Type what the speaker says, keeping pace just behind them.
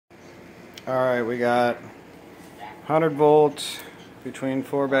Alright, we got 100 volts between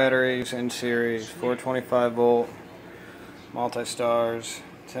 4 batteries in series, 425 volt multi-stars,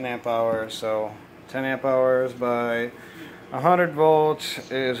 10 amp hours. So 10 amp hours by 100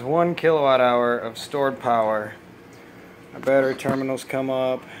 volts is 1 kilowatt hour of stored power. Our battery terminals come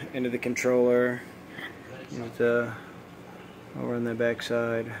up into the controller over on the back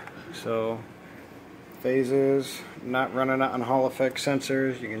side. So phases, not running on Hall effect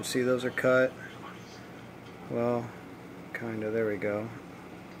sensors. You can see those are cut. Well, kinda, there we go.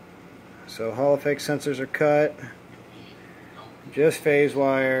 So Hall effect sensors are cut, just phase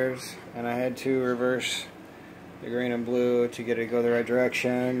wires, and I had to reverse the green and blue to get it to go the right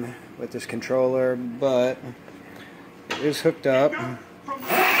direction with this controller, but it is hooked up.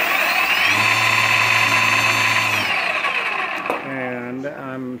 And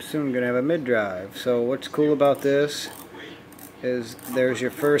I'm soon going to have a mid-drive. So what's cool about this is there's your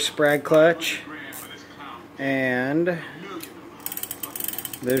first sprag clutch and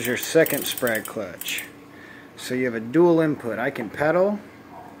there's your second sprag clutch. So you have a dual input. I can pedal,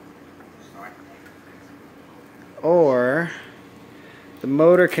 or the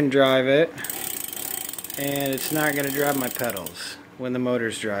motor can drive it and it's not going to drive my pedals when the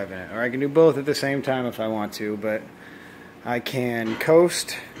motor's driving it. Or I can do both at the same time if I want to, but I can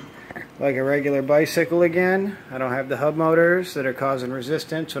coast like a regular bicycle again. I don't have the hub motors that are causing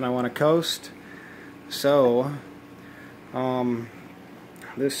resistance when I want to coast. So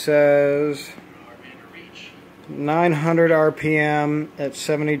this says 900 RPM at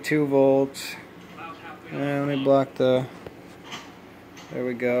 72 volts. And let me block the, there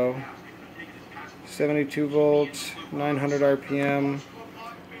we go. 72 volts, 900 RPM.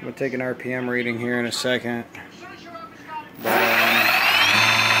 I'm going to take an RPM reading here in a second. But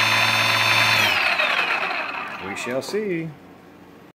we shall see.